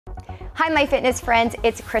Hi, my fitness friends,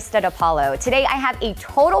 it's Christa DiPaolo. Today I have a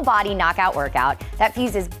total body knockout workout that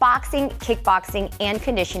fuses boxing, kickboxing, and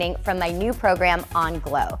conditioning from my new program on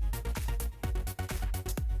Glow.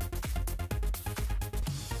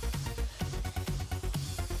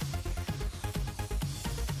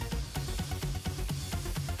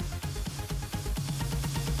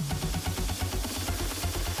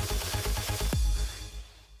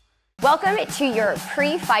 Welcome to your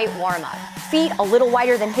pre-fight warm-up. Feet a little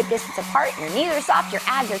wider than hip distance apart, your knees are soft, your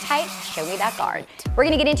abs are tight. Show me that guard. We're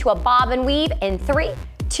gonna get into a bob and weave in 3,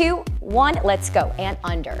 2, 1, let's go, and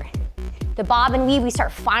under. The bob and weave, we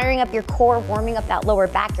start firing up your core, warming up that lower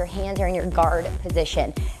back, your hands are in your guard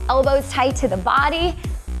position. Elbows tight to the body,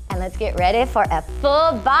 and let's get ready for a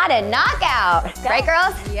full body knockout. Right,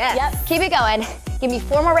 girls? Yes. Yep, keep it going. Give me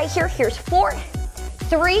 4 more right here. Here's 4,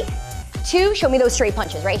 3, 2, show me those straight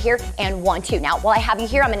punches right here, and 1, 2. Now, while I have you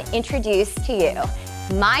here, I'm gonna introduce to you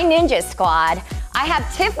my ninja squad. I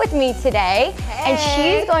have Tiff with me today, and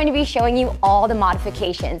she's going to be showing you all the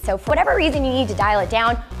modifications. So for whatever reason you need to dial it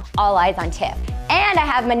down, all eyes on Tiff. And I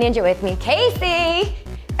have my ninja with me, Casey.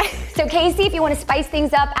 So Casey, if you wanna spice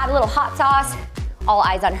things up, add a little hot sauce, all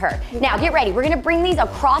eyes on her. Now get ready, we're gonna bring these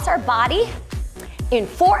across our body in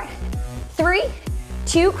 4, 3,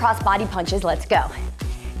 2, cross body punches, let's go.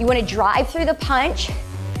 You wanna drive through the punch,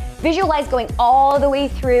 visualize going all the way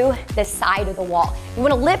through the side of the wall. You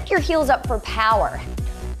wanna lift your heels up for power.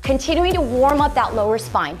 Continuing to warm up that lower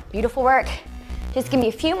spine. Beautiful work. Just give me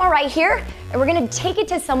a few more right here, and we're gonna take it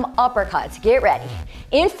to some uppercuts. Get ready.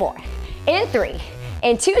 In 4, in 3,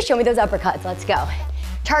 in 2, show me those uppercuts, let's go.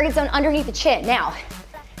 Target zone underneath the chin. Now,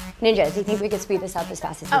 ninjas, do you think we can speed this up as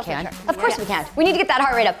fast as we can? Sure. Of course we can. We need to get that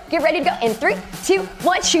heart rate up. Get ready to go. In 3, 2,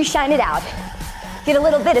 1, shoe shine it out. Get a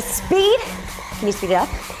little bit of speed. Can you speed it up?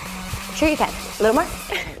 Sure you can. A little more?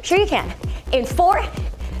 Sure you can. In 4,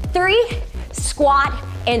 3, squat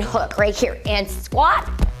and hook right here. And squat,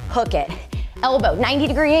 hook it. Elbow,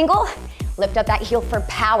 90-degree angle. Lift up that heel for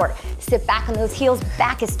power. Sit back on those heels.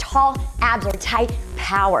 Back is tall, abs are tight,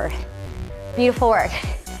 power. Beautiful work.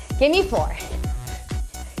 Give me 4.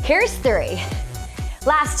 Here's 3.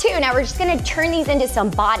 Last 2. Now we're just gonna turn these into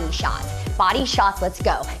some body shots. Body shots, let's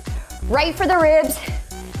go. Right for the ribs.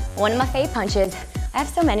 One of my fave punches. I have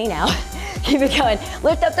so many now. Keep it going.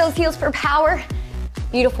 Lift up those heels for power.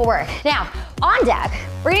 Beautiful work. Now, on deck,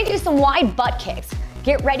 we're gonna do some wide butt kicks.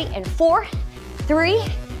 Get ready in 4, 3,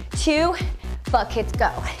 2, butt kicks,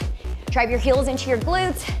 go. Drive your heels into your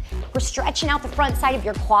glutes. We're stretching out the front side of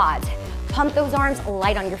your quads. Pump those arms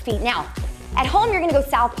light on your feet. Now, at home, you're gonna go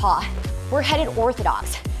southpaw. We're headed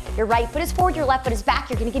orthodox. Your right foot is forward, your left foot is back.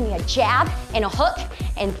 You're gonna give me a jab and a hook.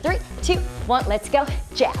 And 3, 2, 1, let's go.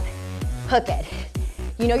 Jab, hook it.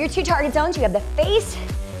 You know your 2 target zones. You have the face,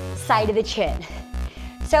 side of the chin.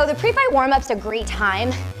 So the pre-fight warm-up's a great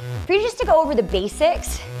time for you just to go over the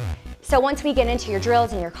basics. So once we get into your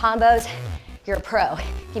drills and your combos, you're a pro.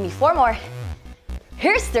 Give me 4 more.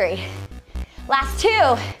 Here's 3. Last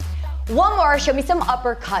 2. 1 more, show me some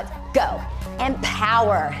uppercuts. Go, and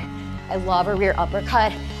power. I love a rear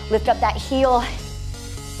uppercut. Lift up that heel.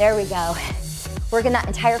 There we go. Working that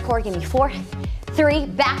entire core. Give me 4, 3,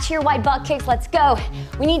 back to your wide butt kicks. Let's go.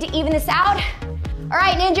 We need to even this out. All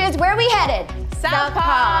right, ninjas, where are we headed?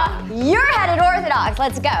 Southpaw. You're headed orthodox.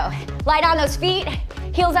 Let's go. Lie down those feet.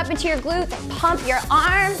 Heels up into your glutes. Pump your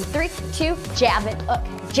arms. 3, 2, jab and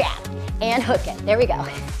hook. Jab and hook it. There we go.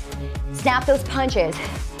 Snap those punches.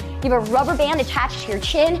 You have a rubber band attached to your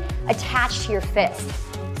chin, attached to your fist.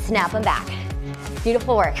 Snap them back.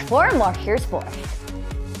 Beautiful work. 4 more. Here's 4.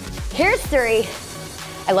 Here's 3.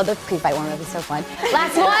 I love the pre-fight warm-up. It's so fun.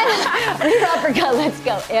 Last one. Rear uppercut. Let's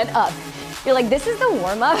go. And up. You're like, this is the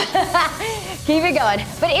warm-up? Keep it going.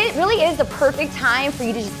 But it really is the perfect time for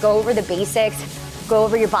you to just go over the basics, go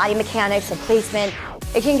over your body mechanics, the placement.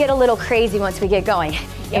 It can get a little crazy once we get going.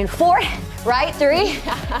 In 4, right, 3,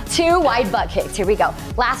 2, wide butt kicks. Here we go.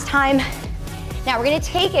 Last time. Now we're gonna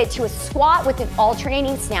take it to a squat with an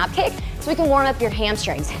alternating snap kick so we can warm up your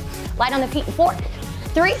hamstrings. Light on the feet in 4,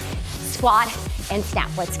 3, squat and snap.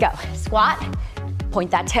 Let's go. Squat, point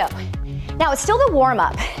that toe. Now it's still the warm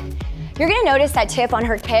up. You're gonna notice that Tiff on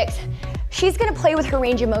her kicks, she's gonna play with her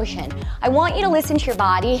range of motion. I want you to listen to your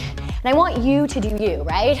body and I want you to do you,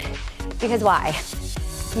 right? Because why?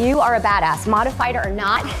 You are a badass, modified or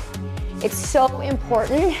not. It's so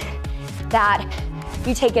important that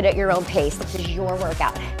you take it at your own pace. This is your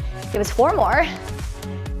workout. Give us 4 more.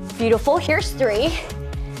 Beautiful, here's 3.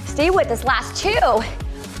 Stay with us, last 2.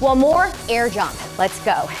 1 more, air jump, let's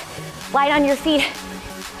go. Light on your feet,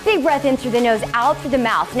 big breath in through the nose, out through the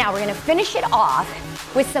mouth. Now we're gonna finish it off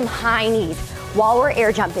with some high knees. while we're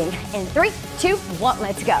air jumping. In 3, 2, 1,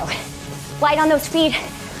 let's go. Light on those feet,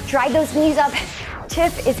 drive those knees up.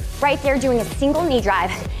 Tiff is right there doing a single knee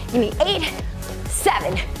drive. Give me 8,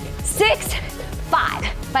 7, 6, 5.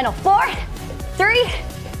 Final 4, 3,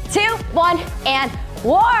 2, 1, and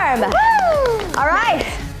warm. Woo! All right.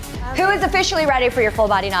 Who is officially ready for your full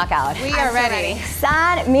body knockout? We are ready.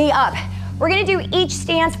 Sign me up. We're gonna do each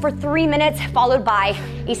stance for 3 minutes, followed by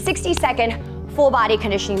a 60-second full body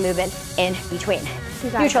conditioning movement in between.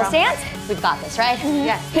 Neutral stance, we've got this, right?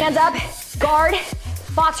 Yes. Hands up, guard,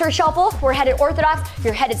 boxer shuffle. We're headed orthodox,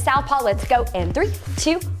 you're headed southpaw. Let's go in 3,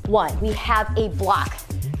 2, 1. We have a block,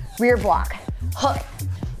 rear block, hook,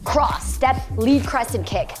 cross, step, lead crescent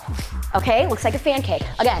kick. Okay, looks like a fan cake.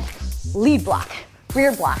 Again, lead block,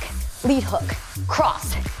 rear block, lead hook,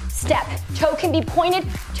 cross, step. Toe can be pointed,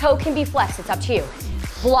 toe can be flexed, it's up to you.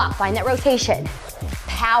 Block, find that rotation.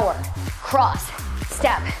 Power, cross,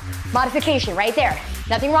 step, modification right there.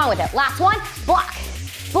 Nothing wrong with it. Last one, block,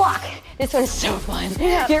 block. This one's so fun.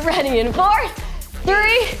 Yeah. Get ready in 4, 3,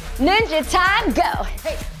 ninja time, go.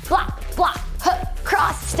 Hey, block, block, hook,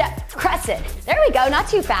 cross, step, crescent. There we go, not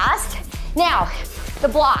too fast. Now, the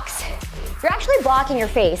blocks. You're actually blocking your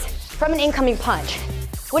face from an incoming punch.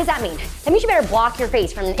 What does that mean? That means you better block your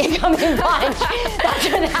face from an incoming punch. That's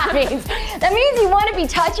what that means. That means you want to be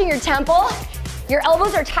touching your temple. Your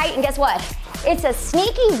elbows are tight, and guess what? It's a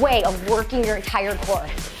sneaky way of working your entire core.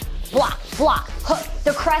 Block, block, hook,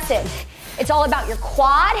 the crescent. It's all about your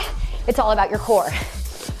quad. It's all about your core.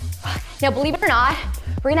 Now, believe it or not,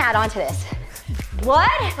 we're gonna add on to this. What?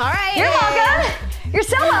 All right. You're welcome. You're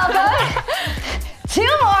so welcome. 2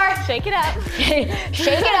 more. Shake it up.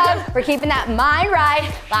 Shake it up. We're keeping that mind right.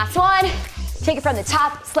 Last one. Take it from the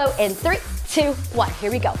top, slow in 3, 2, 1.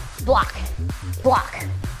 Here we go. Block, block,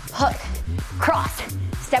 hook, cross,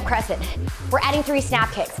 step crescent. We're adding 3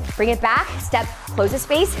 snap kicks. Bring it back, step, close the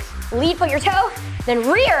space, lead, put your toe, then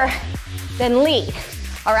rear, then lead.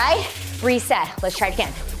 All right? Reset. Let's try it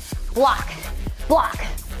again. Block, block,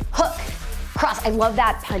 hook, cross. I love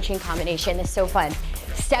that punching combination. It's so fun.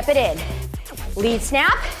 Step it in. Lead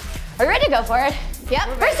snap. Are you ready to go for it?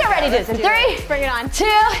 Yep. We're so ready to do this. In 3, bring it on. 2,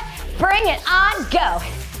 bring it on, go.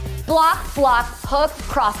 Block, block, hook,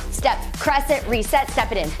 cross, step, crescent, reset,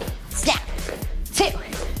 step it in. Snap. 2,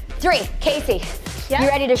 3. Casey, you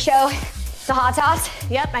ready to show the hot toss?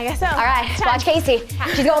 Yep, I guess so. All right, watch Casey.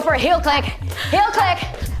 She's going for a heel click. Heel click.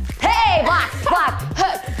 Hey, block, block,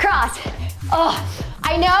 hook, cross. Oh,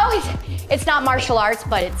 I know it's not martial arts,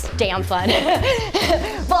 but it's damn fun.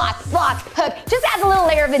 Block, block, hook. Just adds a little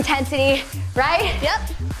layer of intensity, right? Yep.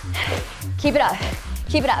 Keep it up,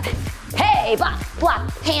 keep it up. Hey, block,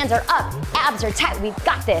 block. Hands are up, abs are tight. We've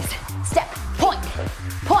got this. Step, point,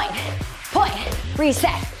 point, point.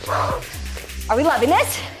 Reset. Are we loving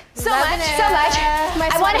this? So much. So much.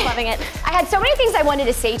 I'm loving it. I had so many things I wanted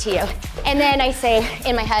to say to you, and then I say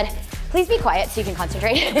in my head, please be quiet so you can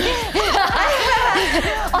concentrate.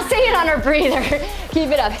 I'll say it on our breather. Keep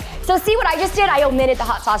it up. So see what I just did? I omitted the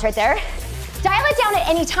hot sauce right there. Dial it down at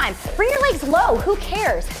any time. Bring your legs low, who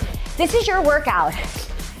cares? This is your workout.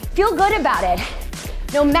 Feel good about it.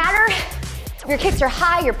 No matter if your kicks are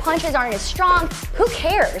high, your punches aren't as strong, who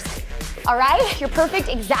cares? All right? You're perfect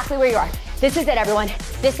exactly where you are. This is it, everyone.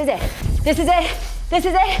 This is it. This is it. This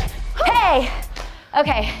is it. Hey!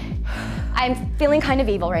 Okay. I'm feeling kind of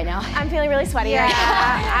evil right now. I'm feeling really sweaty right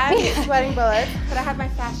now. I'm sweating bullets, but I have my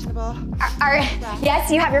fashionable.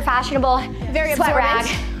 Yes, you have your fashionable very sweat absorbent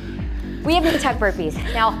rag. We have knee tuck burpees.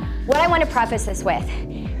 Now, what I want to preface this with,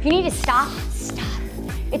 if you need to stop, stop.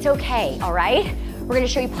 It's okay, all right? We're gonna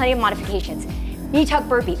show you plenty of modifications. Knee tuck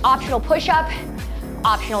burpee, optional push-up,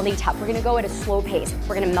 optional knee tuck. We're gonna go at a slow pace.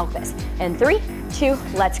 We're gonna milk this. In 3, 2,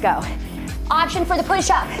 let's go. Option for the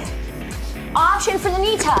push-up. Option for the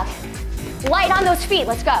knee tuck. Light on those feet,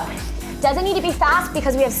 let's go. Doesn't need to be fast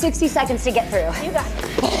because we have 60 seconds to get through. You got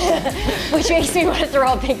it. Which makes me want to throw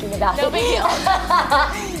up thinking about it. No big deal.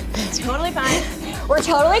 Totally fine. We're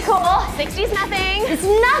totally cool. 60's nothing. It's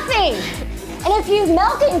nothing. And if you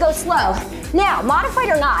milk it and go slow. Now, modified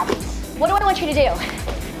or not, what do I want you to do?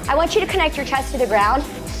 I want you to connect your chest to the ground,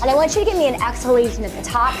 and I want you to give me an exhalation at the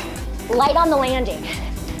top, light on the landing.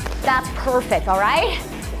 That's perfect, all right?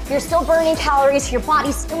 You're still burning calories, your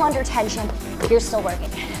body's still under tension, you're still working.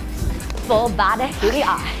 Full body, here we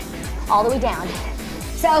are, all the way down.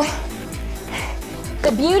 So,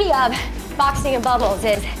 the beauty of boxing and bubbles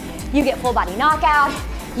is you get full body knockout,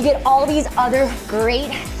 you get all these other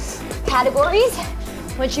great categories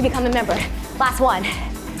once you become a member. Last one.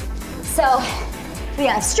 So, we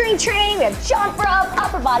have strength training, we have jump rope,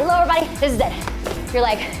 upper body, lower body. This is it. You're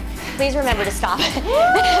like, Please remember to stop. Not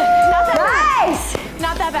that Nice! bad.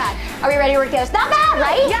 Not that bad. Are we ready to work the others? Not bad,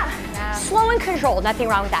 right? Yeah. Slow and controlled, nothing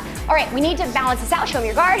wrong with that. All right, we need to balance this out. Show me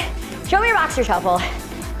your guard. Show me your boxer shuffle.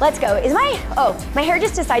 Let's go. My hair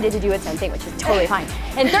just decided to do its own thing, which is totally fine.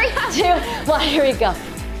 And 3, 2, 1, here we go.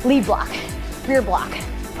 Lead block, rear block,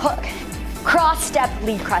 hook, cross step,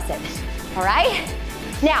 lead crescent. All right?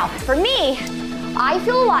 Now, for me, I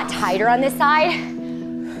feel a lot tighter on this side.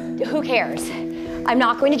 Who cares? I'm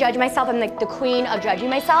not going to judge myself. I'm like the queen of judging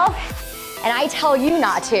myself. And I tell you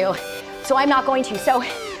not to, so I'm not going to. So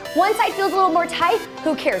one side feels a little more tight,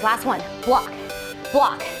 who cares? Last one, block,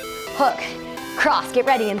 block, hook, cross, get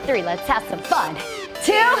ready in 3, let's have some fun.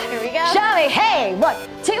 2, here we go. Show me, hey, 1,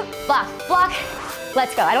 2, block, block,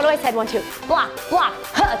 let's go. I don't know why I said 1, 2, block, block,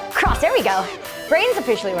 hook, cross, there we go. Brain's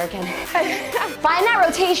officially working. Find that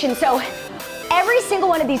rotation, so every single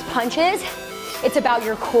one of these punches, it's about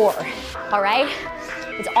your core, all right?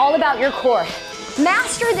 It's all about your core.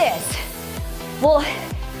 Master this. Well,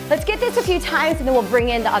 let's get this a few times and then we'll bring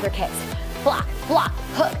in the other kicks. Block, block,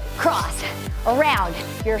 hook, cross, around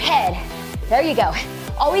your head. There you go.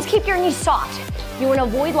 Always keep your knees soft. You want to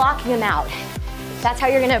avoid locking them out. That's how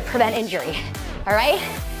you're going to prevent injury. All right?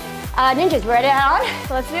 Ninjas, ready to add on?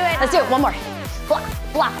 Let's do it. Let's do it. One more. Block,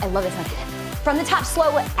 block. I love this one. From the top,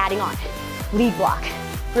 slow, adding on. Lead block,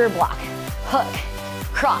 rear block, hook,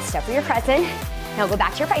 cross, step for your crescent. Now go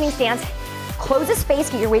back to your fighting stance. Close the space,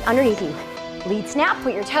 get your weight underneath you. Lead snap,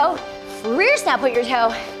 put your toe. Rear snap, put your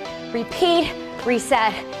toe. Repeat,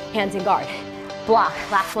 reset, hands in guard. Block,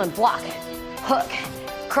 last one, block, hook,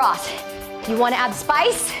 cross. You want to add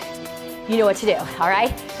spice? You know what to do, all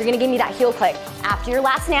right? You're gonna give me that heel click. After your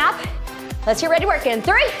last snap, let's get ready to work in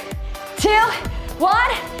 3, 2, 1,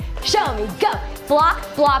 show me, go.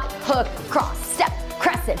 Block, block, hook, cross, step,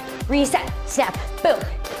 crescent, reset, snap, boom.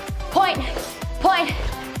 Point, point,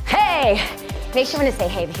 hey. Make sure when to say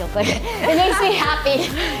hey, the heel click. It makes me happy.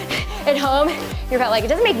 At home, you're probably like, it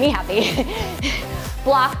doesn't make me happy.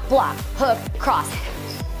 Block, block, hook, cross.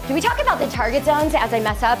 Did we talk about the target zones as I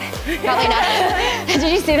mess up? Probably not.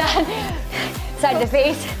 Did you see that? Side of the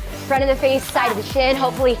face, front of the face, side of the chin,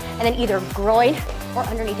 hopefully, and then either groin or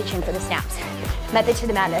underneath the chin for the snaps. Method to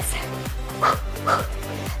the madness.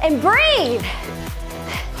 And breathe.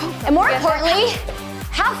 And more importantly,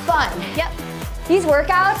 have fun. Yep. These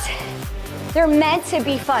workouts, they're meant to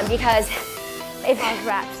be fun because if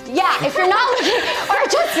you're not looking, our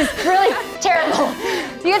just is really terrible.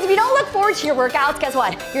 Because if you don't look forward to your workouts, guess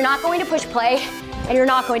what? You're not going to push play and you're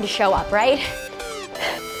not going to show up, right?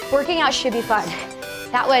 Working out should be fun.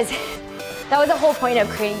 That was the whole point of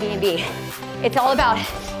creating B&B. It's all about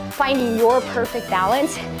finding your perfect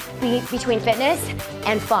balance between fitness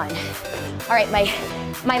and fun. All right,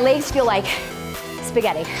 my legs feel like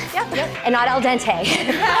spaghetti. Yep. And not al dente.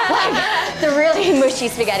 Like the really mushy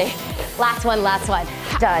spaghetti. Last one.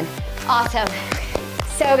 Done. Awesome.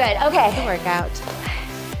 So good. Okay. Good workout.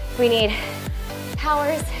 We need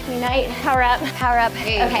powers, unite, power up, power up.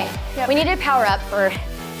 Hey. Okay. Yep. We need to power up for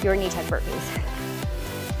your knee tuck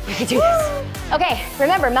burpees. We can do this. Okay,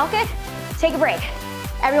 remember, milk it, take a break.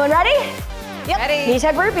 Everyone ready? Yep. Ready. Knee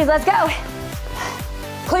tuck burpees, let's go.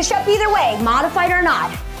 Push up either way, modified or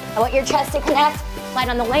not. I want your chest to connect, light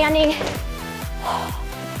on the landing.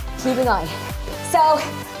 Keep it going. So,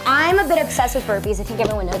 I'm a bit obsessed with burpees. I think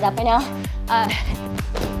everyone knows that by now. I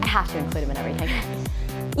have to include them in everything.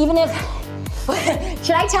 Even if,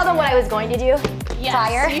 should I tell them what I was going to do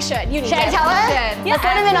prior? Yes, you should. Should I tell them? Let's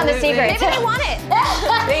let them in on the secret. Maybe they want it.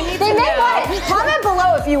 They may want it. Comment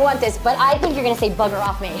below if you want this, but I think you're gonna say bugger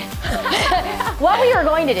off me. What we were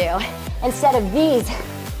going to do, instead of these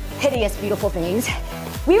hideous, beautiful things,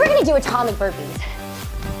 we were gonna do atomic burpees.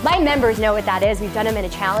 My members know what that is. We've done them in a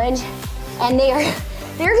challenge, and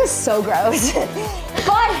they're just so gross.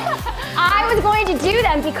 But I was going to do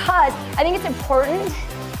them because I think it's important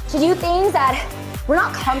to do things that we're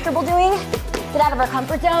not comfortable doing, get out of our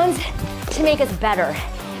comfort zones to make us better.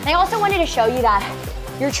 And I also wanted to show you that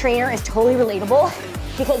your trainer is totally relatable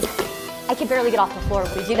because I could barely get off the floor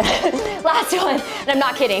when we do that last one, and I'm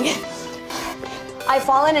not kidding. I've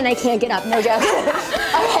fallen and I can't get up, no joke.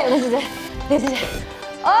 Okay, this is it.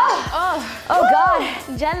 Oh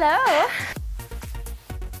God. Jello.